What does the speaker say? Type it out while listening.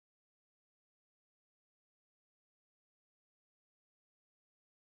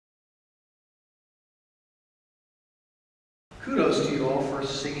Kudos to you all for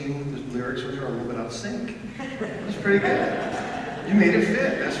singing the lyrics, which are a little bit out of sync. That's pretty good. You made it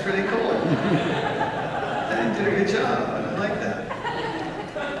fit. That's pretty cool. You did a good job. I like that.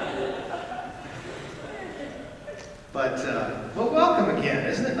 But, well, welcome again.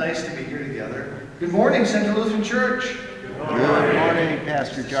 Isn't it nice to be here together? Good morning, Central Lutheran Church. Good morning,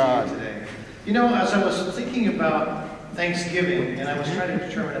 Pastor John. Today. You know, as I was thinking about Thanksgiving, and I was trying to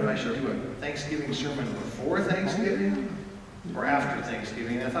determine if I should do a Thanksgiving sermon before Thanksgiving or after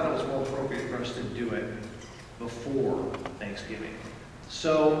Thanksgiving, and I thought it was more appropriate for us to do it before Thanksgiving.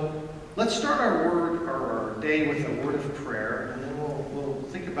 So let's start our day with a word of prayer, and then we'll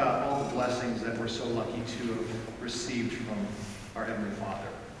think about all the blessings that we're so lucky to have received from our Heavenly Father.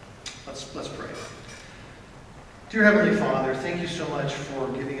 Let's pray. Dear Heavenly Father, thank you so much for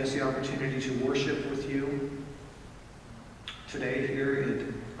giving us the opportunity to worship with you today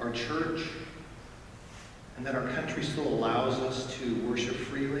here at our church, and that our country still allows us to worship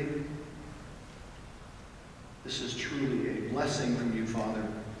freely. This is truly a blessing from you, Father.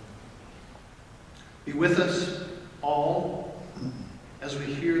 Be with us all as we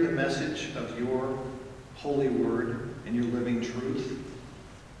hear the message of your holy word and your living truth.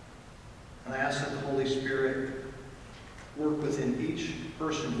 And I ask that the Holy Spirit work within each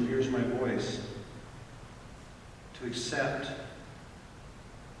person who hears my voice to accept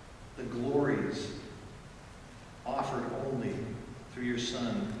the glories offered only through your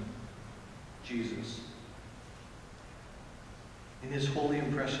Son, Jesus. In his holy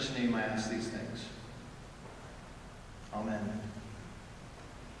and precious name I ask these things. Amen.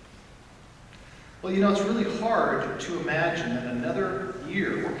 Well, you know, it's really hard to imagine that another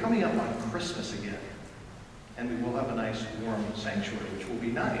year, we're coming up on Christmas again, and we will have a nice warm sanctuary, which will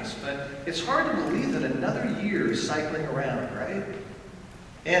be nice, but it's hard to believe that another year is cycling around, right?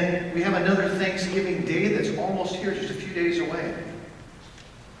 And we have another Thanksgiving Day that's almost here, just a few days away.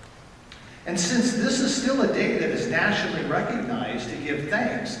 And since this is still a day that is nationally recognized to give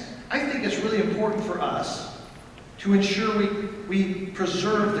thanks, I think it's really important for us to ensure we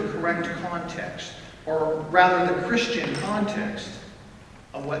preserve the correct context, or rather the Christian context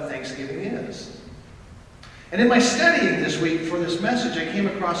of what Thanksgiving is. And in my studying this week for this message, I came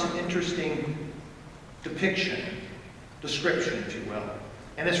across an interesting description, if you will.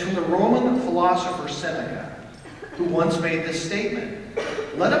 And it's from the Roman philosopher Seneca, who once made this statement: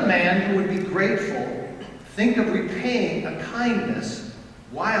 "Let a man who would be grateful think of repaying a kindness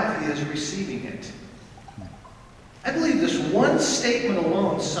while he is receiving it." I believe this one statement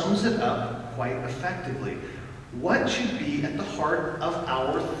alone sums it up quite effectively. What should be at the heart of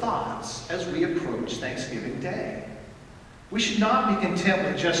our thoughts as we approach Thanksgiving Day? We should not be content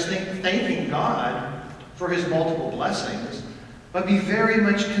with just thanking God for his multiple blessings, but be very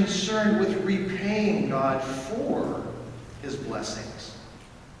much concerned with repaying God for his blessings.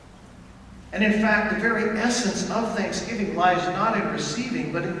 And in fact, the very essence of Thanksgiving lies not in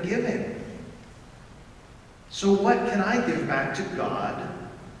receiving, but in giving. So what can I give back to God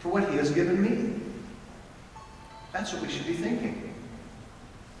for what he has given me? That's what we should be thinking.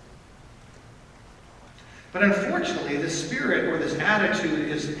 But unfortunately, this spirit or this attitude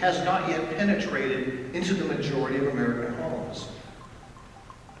has not yet penetrated into the majority of American homes.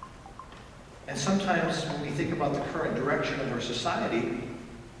 And sometimes when we think about the current direction of our society,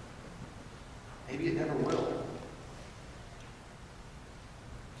 maybe it never will.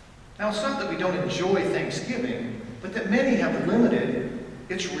 Now, it's not that we don't enjoy Thanksgiving, but that many have limited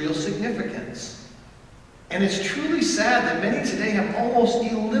its real significance. And it's truly sad that many today have almost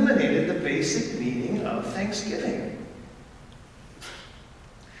eliminated the basic meaning of Thanksgiving.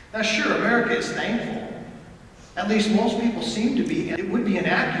 Now, sure, America is thankful. At least most people seem to be, and it would be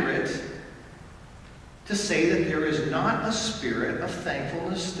inaccurate to say that there is not a spirit of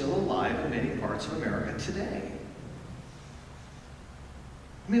thankfulness still alive in many parts of America today.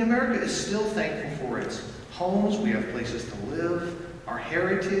 I mean, America is still thankful for its homes, we have places to live, our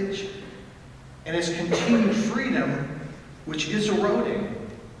heritage, and its continued freedom, which is eroding.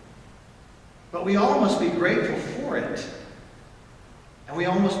 But we all must be grateful for it, and we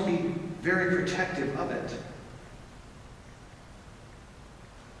all must be very protective of it.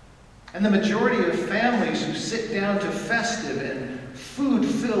 And the majority of families who sit down to festive and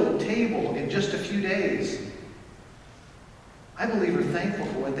food-filled table in just a few days, I believe are thankful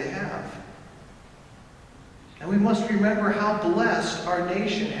for what they have. And we must remember how blessed our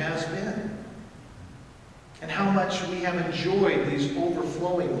nation has been, and how much we have enjoyed these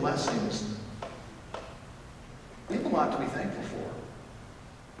overflowing blessings. We have a lot to be thankful for.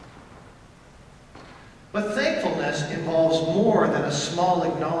 But thankfulness involves more than a small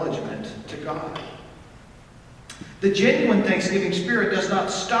acknowledgement to God. The genuine thanksgiving spirit does not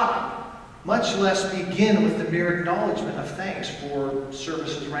stop, much less begin with the mere acknowledgement of thanks for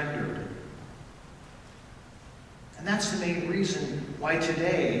services rendered. And that's the main reason why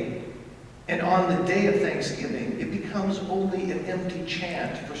today, and on the day of Thanksgiving, it becomes only an empty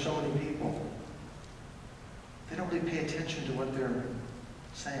chant for so many people. They don't really pay attention to what they're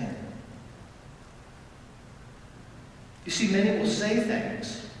saying. You see, many will say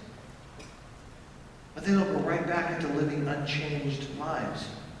things, but then they'll go right back into living unchanged lives.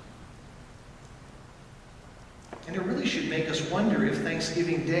 And it really should make us wonder if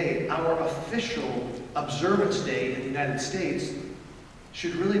Thanksgiving Day, our official observance day in the United States,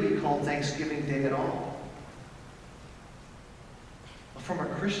 should really be called Thanksgiving Day at all. Well, from a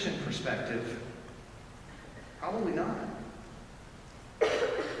Christian perspective, probably not.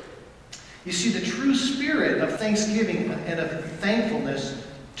 You see, the true spirit of thanksgiving and of thankfulness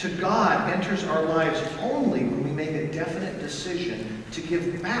to God enters our lives only when we make a definite decision to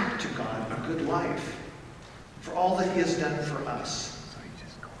give back to God a good life for all that He has done for us.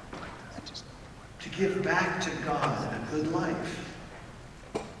 To give back to God a good life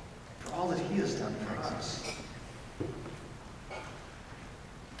for all that He has done for us.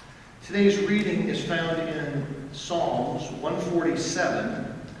 Today's reading is found in Psalms 147,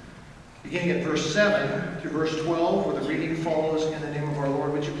 beginning at verse 7 through verse 12, where the reading follows in the name of our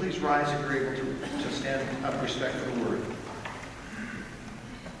Lord. Would you please rise if you're able to stand up in respect for the word.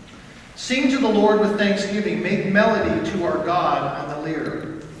 Sing to the Lord with thanksgiving. Make melody to our God on the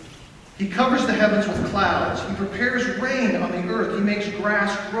lyre. He covers the heavens with clouds. He prepares rain on the earth. He makes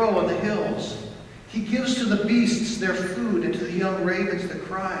grass grow on the hills. He gives to the beasts their food and to the young ravens that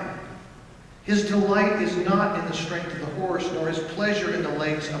cry. His delight is not in the strength of the horse, nor his pleasure in the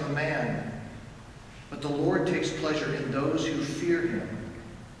legs of a man. But the Lord takes pleasure in those who fear Him,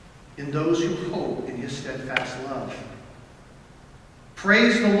 in those who hope in His steadfast love.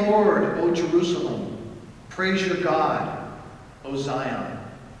 Praise the Lord, O Jerusalem. Praise your God, O Zion.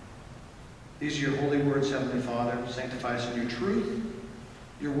 These are your holy words, Heavenly Father. Sanctify us in your truth.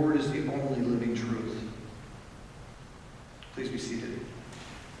 Your word is the only living truth. Please be seated.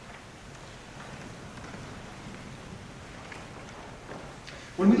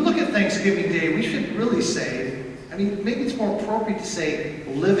 When we look at Thanksgiving Day, we should really say, maybe it's more appropriate to say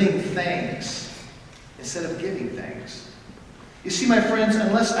living thanks instead of giving thanks. You see, my friends,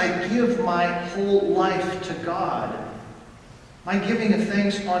 unless I give my whole life to God, my giving of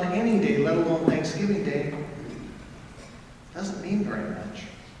thanks on any day, let alone Thanksgiving Day, doesn't mean very much.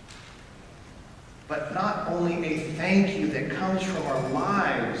 But not only a thank you that comes from our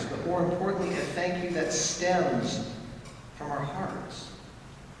lives, but more importantly, a thank you that stems from our hearts.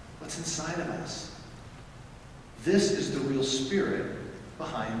 What's inside of us? This is the real spirit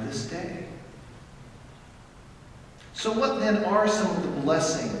behind this day. So what then are some of the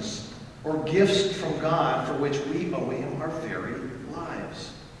blessings or gifts from God for which we owe Him our very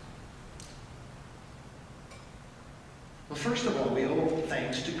lives? Well, first of all, we owe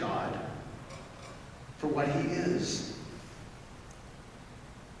thanks to God for what He is.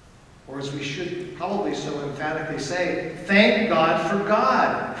 Or as we should probably so emphatically say, thank God for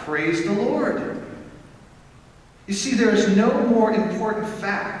God. Praise the Lord. You see, there is no more important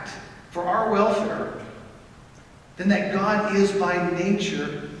fact for our welfare than that God is by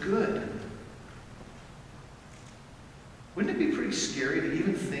nature good. Wouldn't it be pretty scary to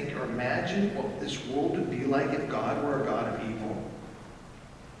even think or imagine what this world would be like if God were a God of evil?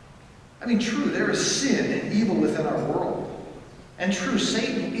 True, there is sin and evil within our world. And true,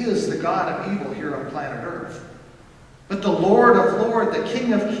 Satan is the god of evil here on planet Earth. But the Lord of Lords, the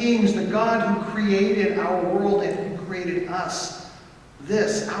King of Kings, the God who created our world and who created us,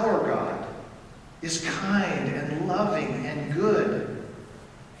 this, our God, is kind and loving and good.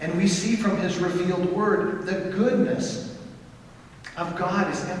 And we see from His revealed word, the goodness of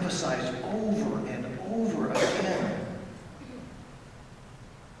God is emphasized over and over again.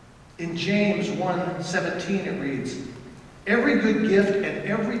 In James 1:17 it reads, every good gift and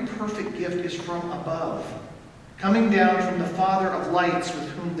every perfect gift is from above, coming down from the Father of lights, with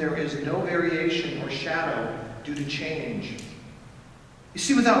whom there is no variation or shadow due to change. You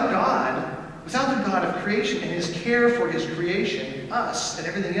see, without God, without the God of creation and His care for His creation, us and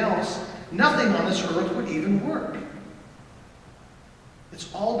everything else, nothing on this earth would even work.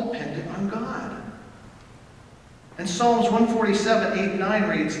 It's all dependent on God. And Psalms 147:8-9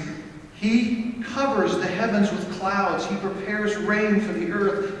 reads, He covers the heavens with clouds. He prepares rain for the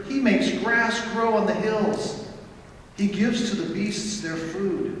earth. He makes grass grow on the hills. He gives to the beasts their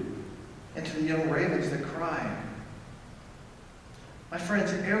food, and to the young ravens that cry. My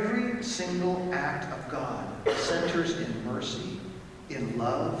friends, every single act of God centers in mercy, in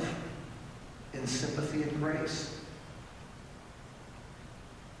love, in sympathy and grace.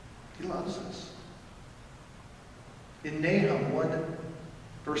 He loves us. In Nahum 1,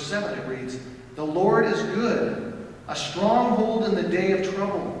 verse 7, it reads, "The Lord is good, a stronghold in the day of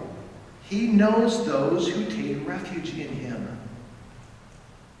trouble. He knows those who take refuge in him."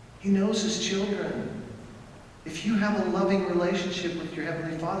 He knows his children. If you have a loving relationship with your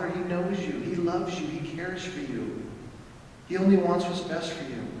Heavenly Father, he knows you, he loves you, he cares for you. He only wants what's best for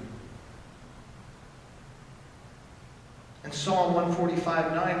you. And Psalm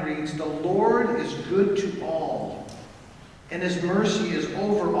 145:9 reads, "The Lord is good to all, and his mercy is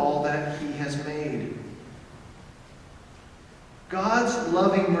over all that he has made." God's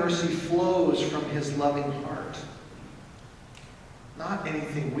loving mercy flows from his loving heart, not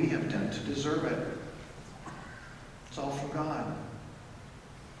anything we have done to deserve it. It's all from God.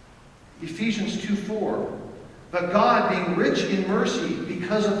 Ephesians 2:4, "But God, being rich in mercy,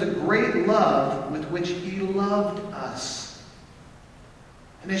 because of the great love with which he loved us."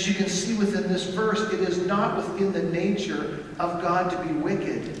 And as you can see within this verse, it is not within the nature of God to be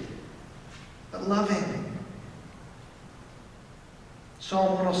wicked, but loving.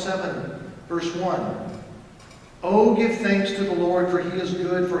 Psalm 107, verse 1. "Oh, give thanks to the Lord, for he is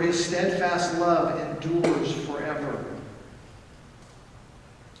good, for his steadfast love endures forever."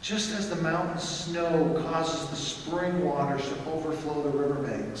 Just as the mountain snow causes the spring waters to overflow the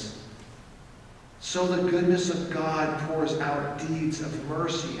riverbanks, so the goodness of God pours out deeds of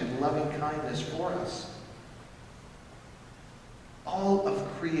mercy and loving kindness for us. All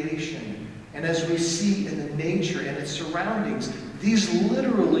of creation, and as we see in the nature and its surroundings, these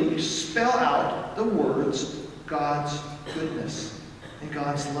literally spell out the words God's goodness and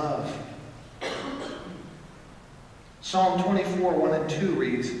God's love. Psalm 24, 1 and 2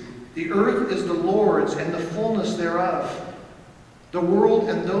 reads, "The earth is the Lord's and the fullness thereof, the world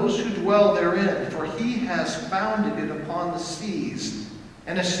and those who dwell therein, for he has founded it upon the seas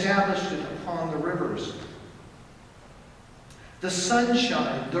and established it upon the rivers." The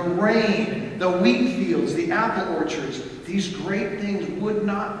sunshine, the rain, the wheat fields, the apple orchards, these great things would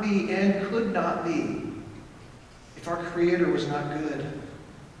not be and could not be if our Creator was not good,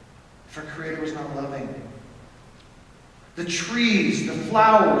 if our Creator was not loving. The trees, the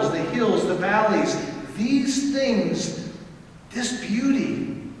flowers, the hills, the valleys, these things, this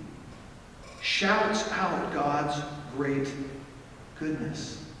beauty shouts out God's great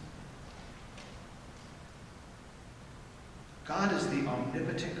goodness. God is the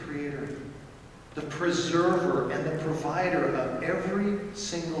omnipotent creator, the preserver and the provider of every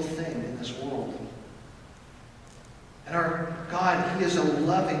single thing in this world. And our God, he is a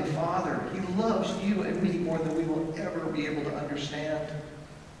loving Father. He loves you and me more than we will ever be able to understand.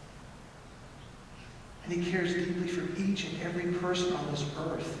 And he cares deeply for each and every person on this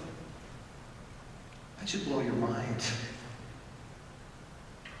earth. That should blow your mind.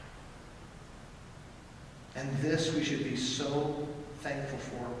 And this we should be so thankful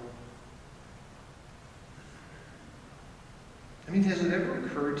for. I mean, has it ever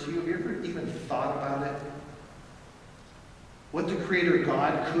occurred to you, have you ever even thought about it? What the Creator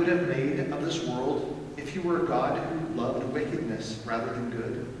God could have made of this world if he were a God who loved wickedness rather than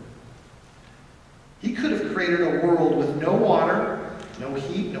good. He could have created a world with no water, no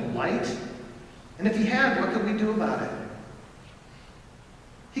heat, no light. And if he had, what could we do about it?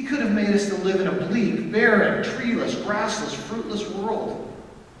 He could have made us to live in a bleak, barren, treeless, grassless, fruitless world.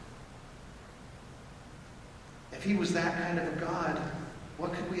 If he was that kind of a God,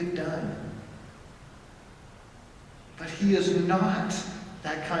 what could we have done? But he is not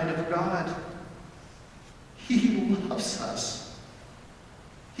that kind of a God. He loves us.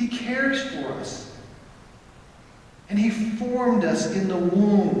 He cares for us. And he formed us in the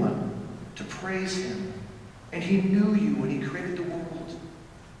womb to praise him. And he knew you when he created the world.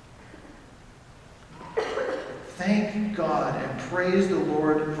 Thank God and praise the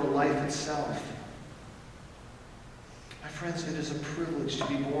Lord for life itself. My friends, it is a privilege to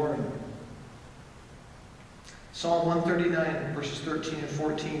be born. Psalm 139, verses 13 and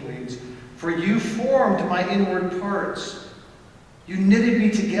 14 reads, "For you formed my inward parts. You knitted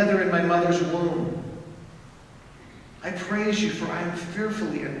me together in my mother's womb. I praise you, for I am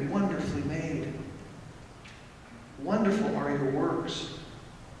fearfully and wonderfully made. Wonderful are your works.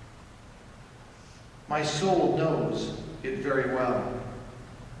 My soul knows it very well."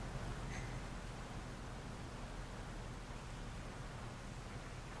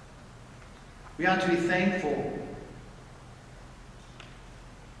 We ought to be thankful.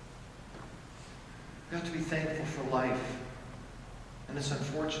 We ought to be thankful for life And it's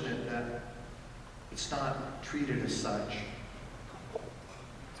unfortunate that it's not treated as such.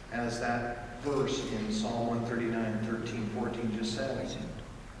 As that verse in Psalm 139, 13, 14 just says.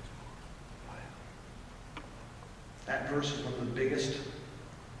 That verse is one of the biggest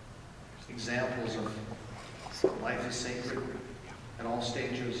examples of life is sacred at all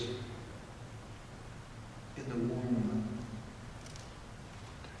stages. In the womb,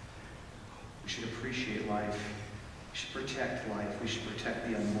 we should appreciate life. We should protect life. We should protect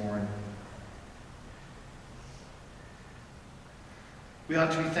the unborn. We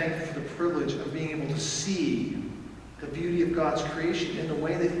ought to be thankful for the privilege of being able to see the beauty of God's creation in the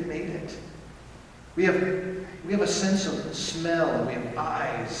way that He made it. We have a sense of smell, and we have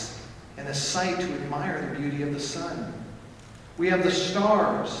eyes and a sight to admire the beauty of the sun. We have the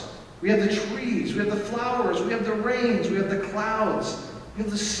stars. We have the trees. We have the flowers. We have the rains. We have the clouds. We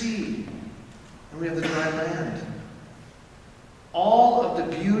have the sea. And we have the dry land. All of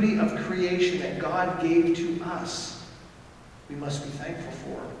the beauty of creation that God gave to us, we must be thankful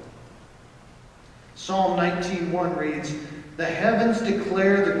for. Psalm 19:1 reads, "The heavens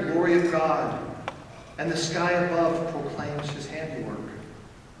declare the glory of God, and the sky above proclaims His handiwork."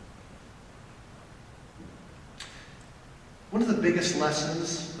 One of the biggest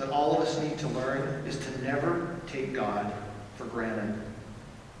lessons that all of us need to learn is to never take God for granted.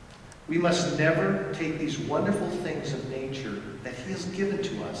 We must never take these wonderful things of nature that He has given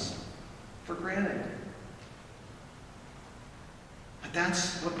to us for granted. But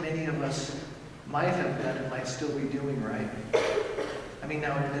that's what many of us might have done and might still be doing, right? I mean,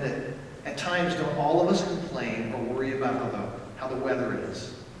 now admit it. At times, don't all of us complain or worry about how the weather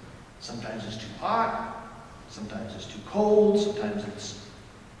is? Sometimes it's too hot. Sometimes it's too cold. Sometimes it's,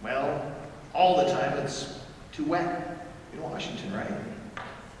 well, all the time it's too wet in Washington, right?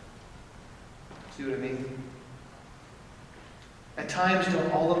 See what I mean? At times,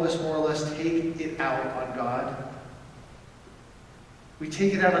 don't all of us more or less take it out on God? We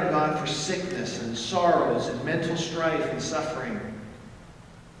take it out on God for sickness and sorrows and mental strife and suffering.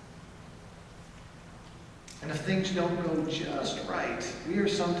 And if things don't go just right, we are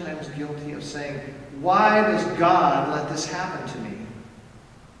sometimes guilty of saying, "Why does God let this happen to me?"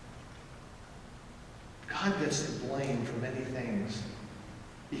 God gets the blame for many things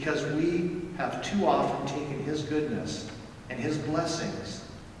because we have too often taken His goodness and His blessings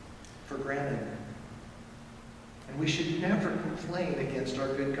for granted. And we should never complain against our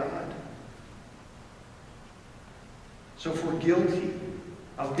good God. So if we're guilty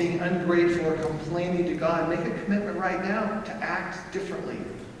of being ungrateful or complaining to God, make a commitment right now to act differently.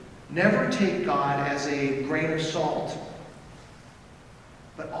 Never take God as a grain of salt,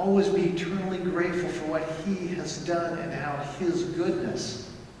 but always be eternally grateful for what He has done and how His goodness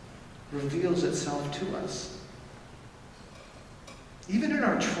reveals itself to us. Even in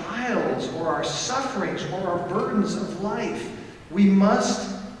our trials or our sufferings or our burdens of life, we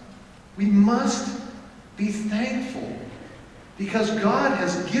must be thankful because God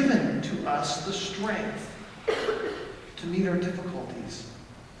has given to us the strength to meet our difficulties.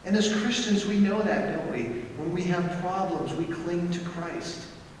 And as Christians, we know that, don't we? When we have problems, we cling to Christ.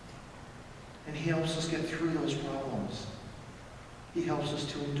 And He helps us get through those problems. He helps us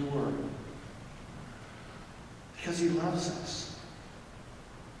to endure. Because He loves us.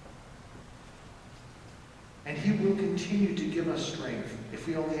 And He will continue to give us strength if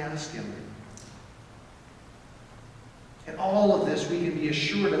we only ask Him. And all of this we can be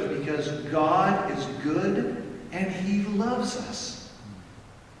assured of because God is good and He loves us.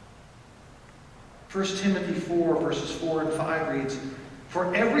 1 Timothy 4, verses 4 and 5 reads,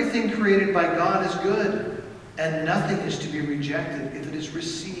 "For everything created by God is good, and nothing is to be rejected if it is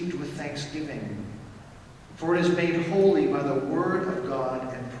received with thanksgiving. For it is made holy by the word of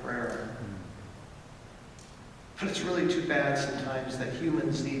God and prayer." But it's really too bad sometimes that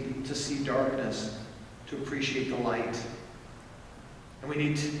humans need to see darkness to appreciate the light. And we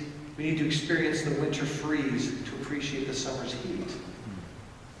need to experience the winter freeze to appreciate the summer's heat.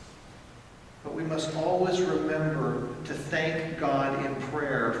 But we must always remember to thank God in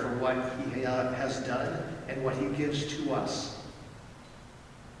prayer for what He has done and what He gives to us.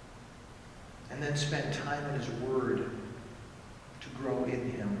 And then spend time in His Word to grow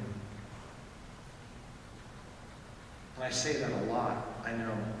in Him. And I say that a lot, I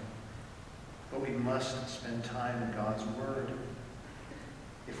know. But we must spend time in God's Word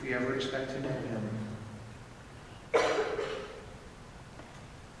if we ever expect to know Him.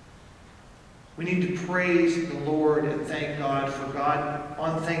 We need to praise the Lord and thank God for God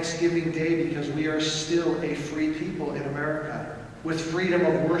on Thanksgiving Day because we are still a free people in America with freedom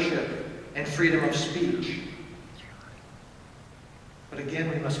of worship and freedom of speech. But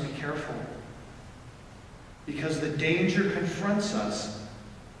again, we must be careful, because the danger confronts us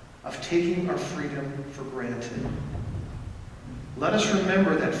of taking our freedom for granted. Let us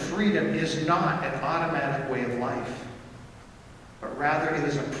remember that freedom is not an automatic way of life, but rather it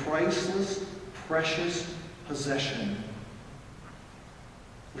is a priceless, precious possession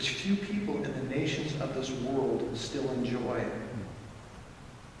which few people in the nations of this world still enjoy.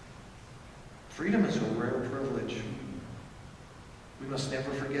 Freedom is a rare privilege. We must never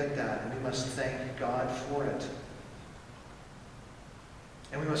forget that, and we must thank God for it.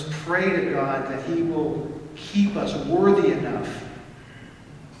 And we must pray to God that He will keep us worthy enough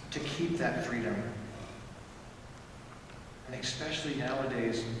to keep that freedom. And especially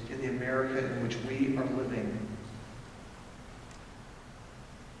nowadays in the America in which we are living.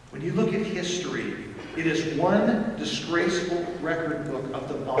 When you look at history, it is one disgraceful record book of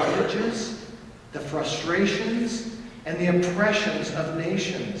the bondages, the frustrations, and the oppressions of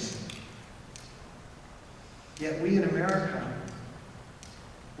nations. Yet we in America,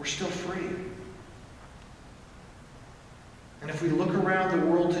 we're still free. And if we look around the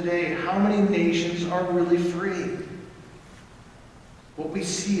world today, how many nations are really free? What we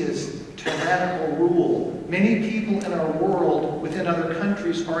see is tyrannical rule. Many people in our world, within other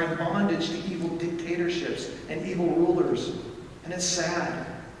countries, are in bondage to evil dictatorships and evil rulers. And it's sad.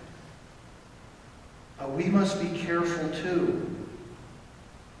 But we must be careful too.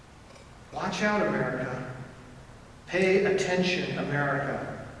 Watch out, America. Pay attention,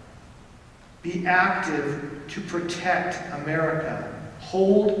 America. Be active to protect America.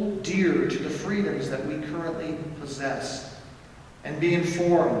 Hold dear to the freedoms that we currently possess. And be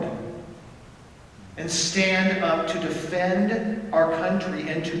informed. And stand up to defend our country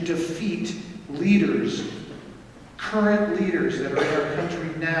and to defeat leaders, current leaders that are in our country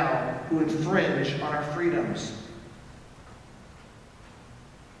now who infringe on our freedoms.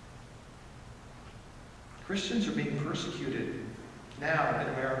 Christians are being persecuted now in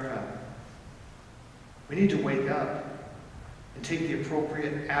America. We need to wake up and take the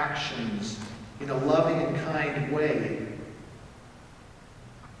appropriate actions in a loving and kind way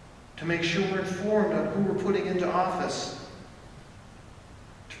to make sure we're informed on who we're putting into office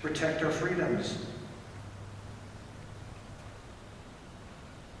to protect our freedoms.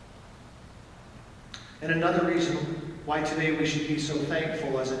 And another reason why today we should be so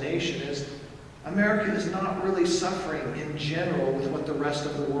thankful as a nation is America is not really suffering in general with what the rest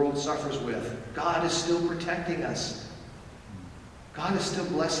of the world suffers with. God is still protecting us. God is still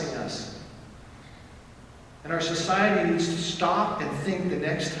blessing us. And our society needs to stop and think the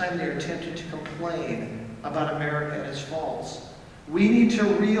next time they're tempted to complain about America and its faults. We need to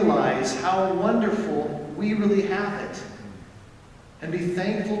realize how wonderful we really have it and be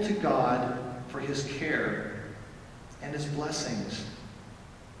thankful to God for His care and His blessings.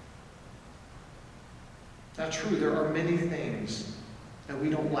 Now, true, there are many things that we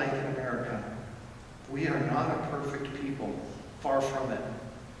don't like in America. We are not a perfect people, far from it.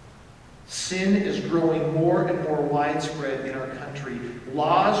 Sin is growing more and more widespread in our country.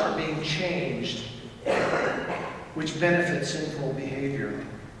 Laws are being changed which benefit sinful behavior.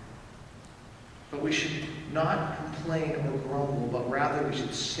 But we should not complain or grumble, but rather we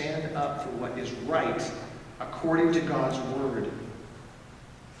should stand up for what is right according to God's word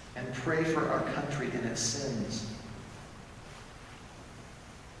and pray for our country and its sins.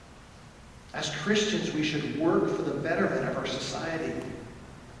 As Christians, we should work for the betterment of our society.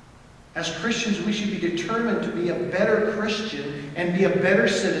 As Christians, we should be determined to be a better Christian and be a better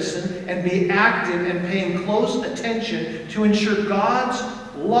citizen and be active and paying close attention to ensure God's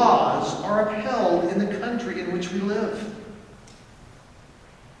laws are upheld in the country in which we live.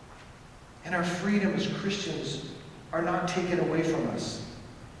 And our freedom as Christians are not taken away from us.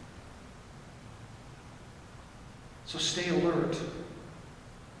 So stay alert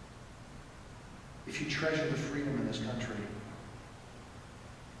if you treasure the freedom in this country.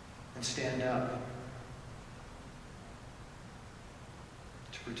 And stand up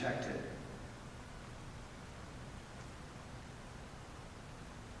to protect it.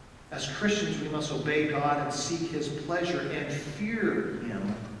 As Christians, we must obey God and seek His pleasure and fear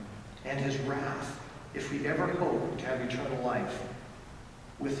Him and His wrath if we ever hope to have eternal life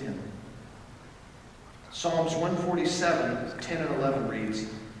with Him. Psalms 147, 10 and 11 reads,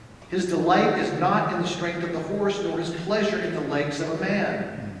 "His delight is not in the strength of the horse, nor His pleasure in the legs of a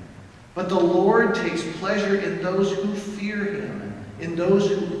man. But the Lord takes pleasure in those who fear Him, in those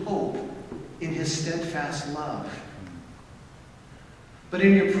who hope in His steadfast love." But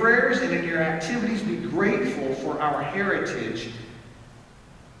in your prayers and in your activities, be grateful for our heritage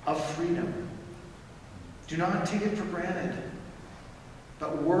of freedom. Do not take it for granted.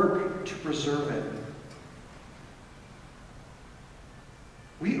 but work to preserve it.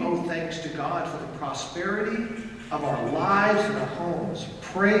 We owe thanks to God for the prosperity of our lives and our homes.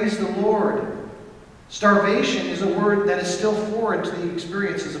 Praise the Lord. Starvation is a word that is still foreign to the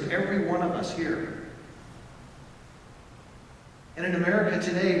experiences of every one of us here. And in America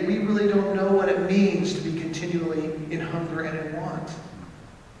today, we really don't know what it means to be continually in hunger and in want.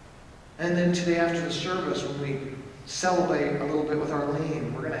 And then today after the service, when we celebrate a little bit with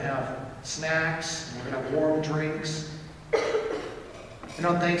Arlene, we're going to have snacks, and we're going to have warm drinks. And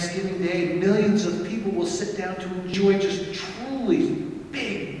on Thanksgiving Day, millions of people will sit down to enjoy just truly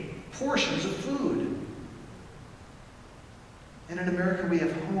big portions of food. And in America, we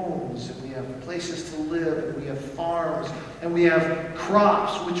have homes, and we have places to live, and we have farms, and we have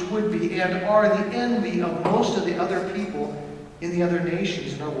crops, which would be and are the envy of most of the other people in the other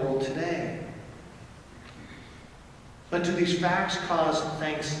nations in our world today. But do these facts cause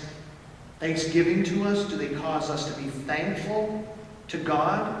thanksgiving to us? Do they cause us to be thankful to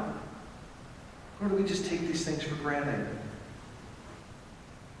God? Or do we just take these things for granted?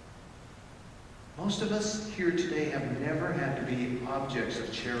 Most of us here today have never had to be objects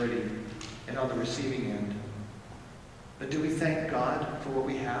of charity and on the receiving end. But do we thank God for what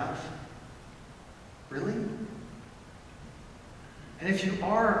we have? Really? And if you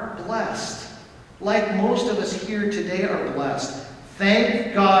are blessed, like most of us here today are blessed,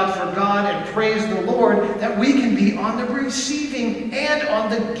 thank God for God and praise the Lord that we can be on the receiving and on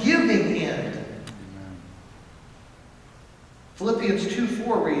the giving end. Philippians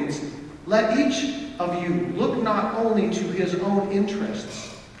 2:4 reads, "Let each of you look not only to his own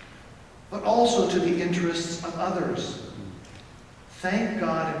interests, but also to the interests of others." Thank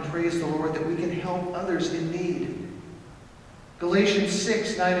God and praise the Lord that we can help others in need. Galatians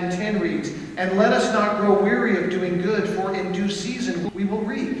 6:9 and 10 reads, "And let us not grow weary of doing good, for in due season we will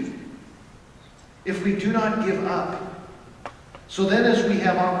reap, if we do not give up. So then as we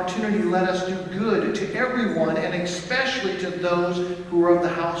have opportunity, let us do good to everyone, and especially to those who are of the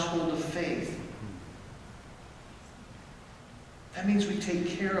household of faith." That means we take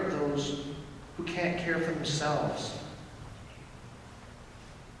care of those who can't care for themselves,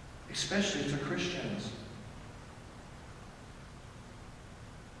 especially if they're Christians.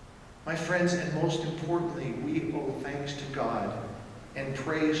 My friends, and most importantly, we owe thanks to God and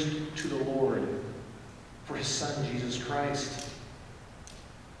praise to the Lord for His Son, Jesus Christ.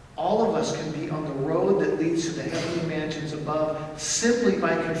 All of us can be on the road that leads to the heavenly mansions above simply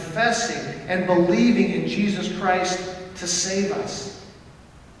by confessing and believing in Jesus Christ to save us.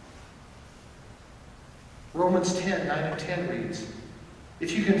 Romans 10:9 and 10 reads,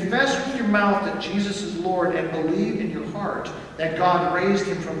 "If you confess with your mouth that Jesus is Lord and believe in your heart that God raised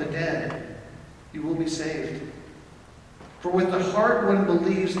Him from the dead, you will be saved. For with the heart one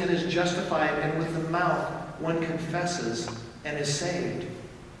believes and is justified, and with the mouth one confesses and is saved."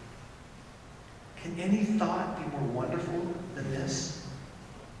 Can any thought be more wonderful than this?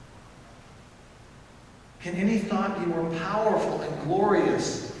 Can any thought be more powerful and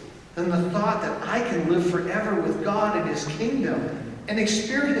glorious than the thought that I can live forever with God in His kingdom and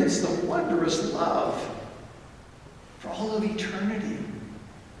experience the wondrous love for all of eternity,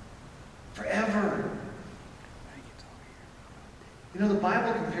 forever? You know, the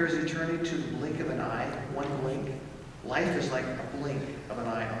Bible compares eternity to the blink of an eye, one blink. Life is like a blink of an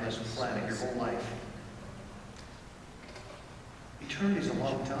eye on this planet, your whole life. Eternity is a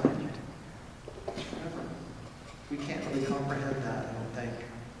long time. It's forever. We can't really comprehend that, I don't think.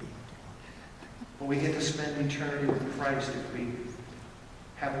 But we get to spend eternity with Christ if we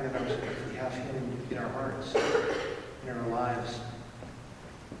have Him in our hearts, in our lives.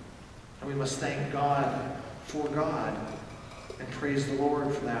 And we must thank God for God and praise the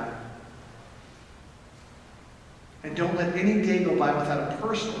Lord for that. And don't let any day go by without a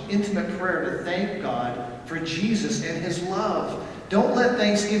personal, intimate prayer to thank God for Jesus and His love. Don't let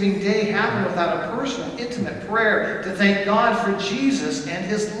Thanksgiving Day happen without a personal, intimate prayer to thank God for Jesus and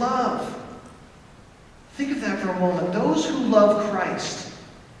His love. Think of that for a moment. Those who love Christ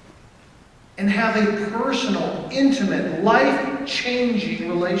and have a personal, intimate, life-changing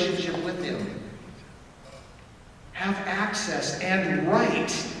relationship with Him have access and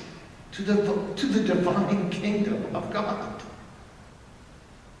right to the divine kingdom of God.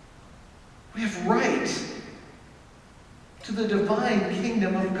 We have right to the divine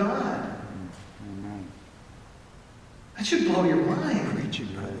kingdom of God. Amen. That should blow your mind. Preaching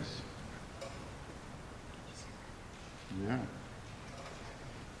this. Yeah.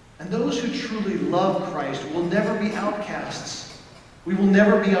 And those who truly love Christ will never be outcasts. We will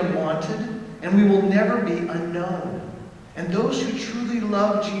never be unwanted, and we will never be unknown. And those who truly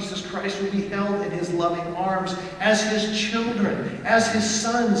love Jesus Christ will be held in his loving arms as his children, as his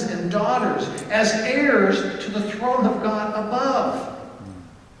sons and daughters, as heirs to the throne of God above.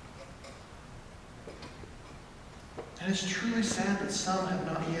 And it's truly sad that some have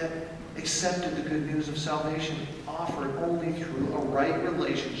not yet accepted the good news of salvation offered only through a right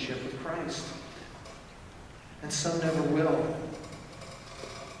relationship with Christ. And some never will.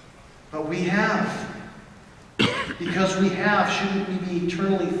 But we have. Because we have, shouldn't we be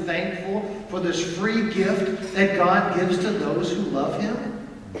eternally thankful for this free gift that God gives to those who love him?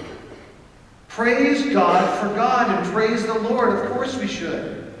 Praise God for God and praise the Lord. Of course we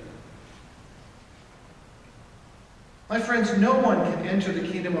should. My friends, no one can enter the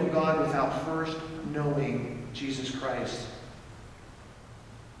kingdom of God without first knowing Jesus Christ.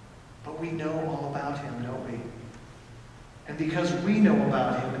 But we know all about him, don't we? And because we know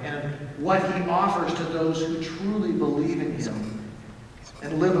about him and what he offers to those who truly believe in him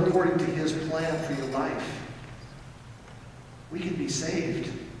and live according to his plan for your life, we can be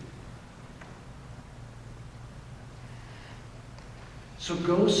saved. So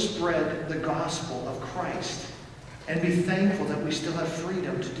go spread the gospel of Christ and be thankful that we still have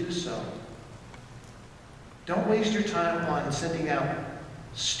freedom to do so. Don't waste your time on sending out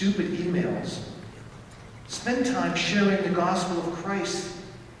stupid emails. Spend time sharing the gospel of Christ,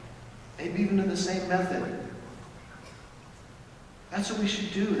 maybe even in the same method. That's what we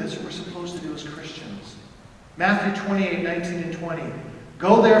should do. That's what we're supposed to do as Christians. Matthew 28:19 and 20.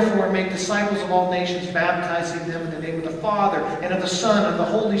 Go therefore and make disciples of all nations, baptizing them in the name of the Father and of the Son and of the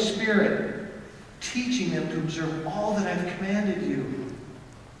Holy Spirit, teaching them to observe all that I've commanded you.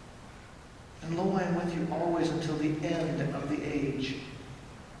 And lo, I am with you always until the end of the age.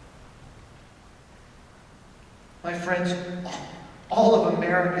 My friends, all of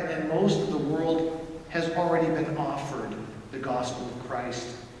America and most of the world has already been offered the gospel of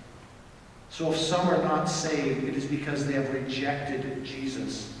Christ. So if some are not saved, it is because they have rejected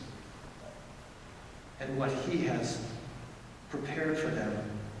Jesus and what he has prepared for them.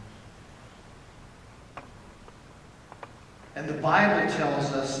 And the Bible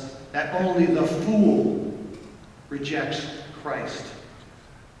tells us that only the fool rejects Christ.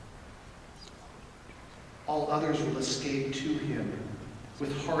 All others will escape to him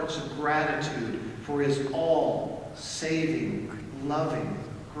with hearts of gratitude for his all-saving, loving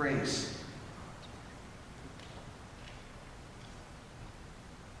grace.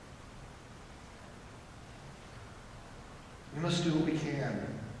 We must do what we can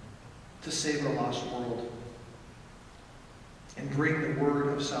to save our lost world and bring the word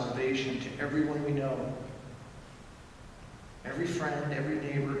of salvation to everyone we know. Every friend, every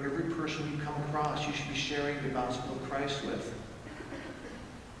neighbor, every person you come across, you should be sharing the gospel of Christ with.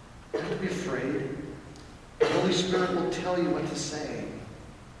 Don't be afraid. The Holy Spirit will tell you what to say.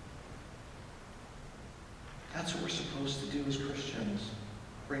 That's what we're supposed to do as Christians.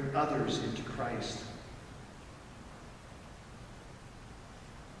 Bring others into Christ.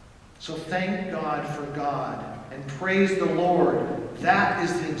 So thank God for God and praise the Lord. That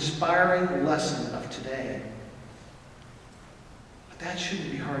is the inspiring lesson of today. But that shouldn't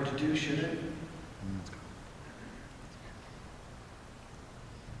be hard to do, should it?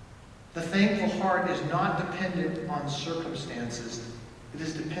 The thankful heart is not dependent on circumstances. It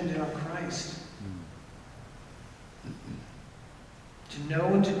is dependent on Christ. To know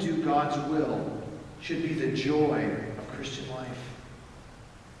and to do God's will should be the joy of Christian life.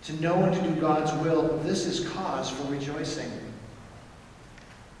 To know and to do God's will, this is cause for rejoicing.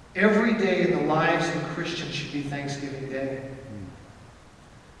 Every day in the lives of Christians should be Thanksgiving Day.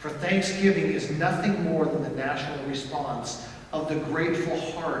 For Thanksgiving is nothing more than the national response of the grateful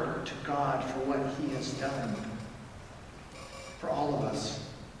heart to God for what he has done for all of us.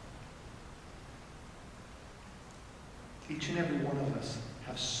 Each and every one of us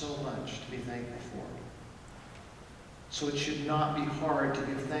have so much to be thankful for. So it should not be hard to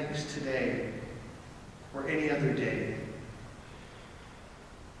give thanks today or any other day.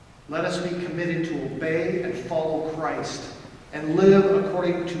 Let us be committed to obey and follow Christ and live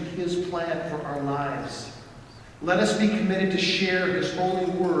according to his plan for our lives. Let us be committed to share his holy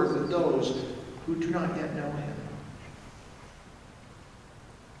word with those who do not yet know him.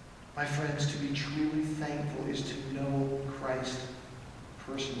 My friends, to be truly thankful is to know Christ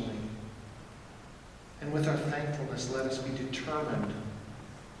personally. And with our thankfulness, let us be determined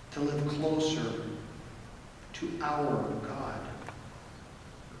to live closer to our God.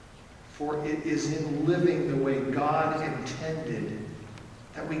 For it is in living the way God intended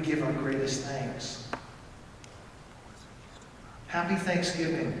that we give our greatest thanks. Happy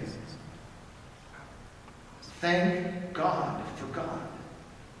Thanksgiving. Thank God for God.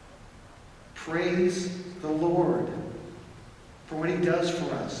 Praise the Lord for what he does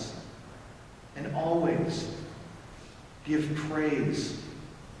for us. And always give praise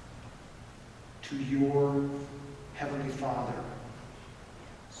to your Heavenly Father.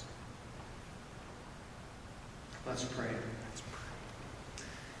 Let's pray.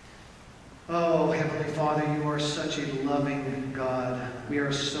 Oh, Heavenly Father, you are such a loving God. We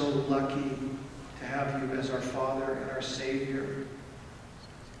are so lucky to have you as our Father and our Savior.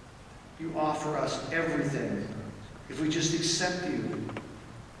 You offer us everything if we just accept you.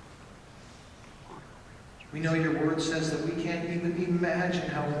 We know your word says that we can't even imagine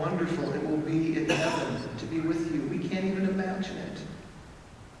how wonderful it will be in heaven to be with you. We can't even imagine it.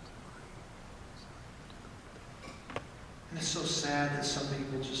 And it's so sad that some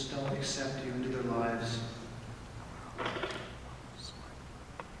people just don't accept you into their lives.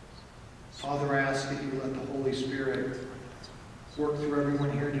 Father, I ask that you let the Holy Spirit work through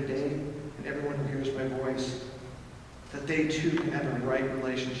everyone here today and everyone who hears my voice, that they too can have a right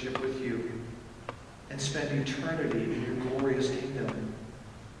relationship with you and spend eternity in your glorious kingdom.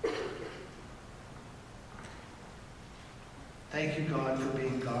 Thank you, God, for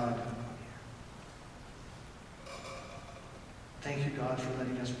being God. Thank you, God, for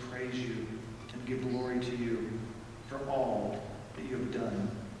letting us praise you and give glory to you for all that you have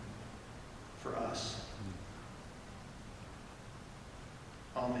done for us.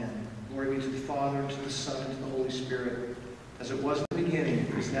 Amen. Glory be to the Father, and to the Son, and to the Holy Spirit, as it was in the beginning,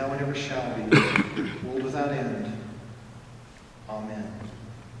 is now, and ever shall be, world without end. Amen.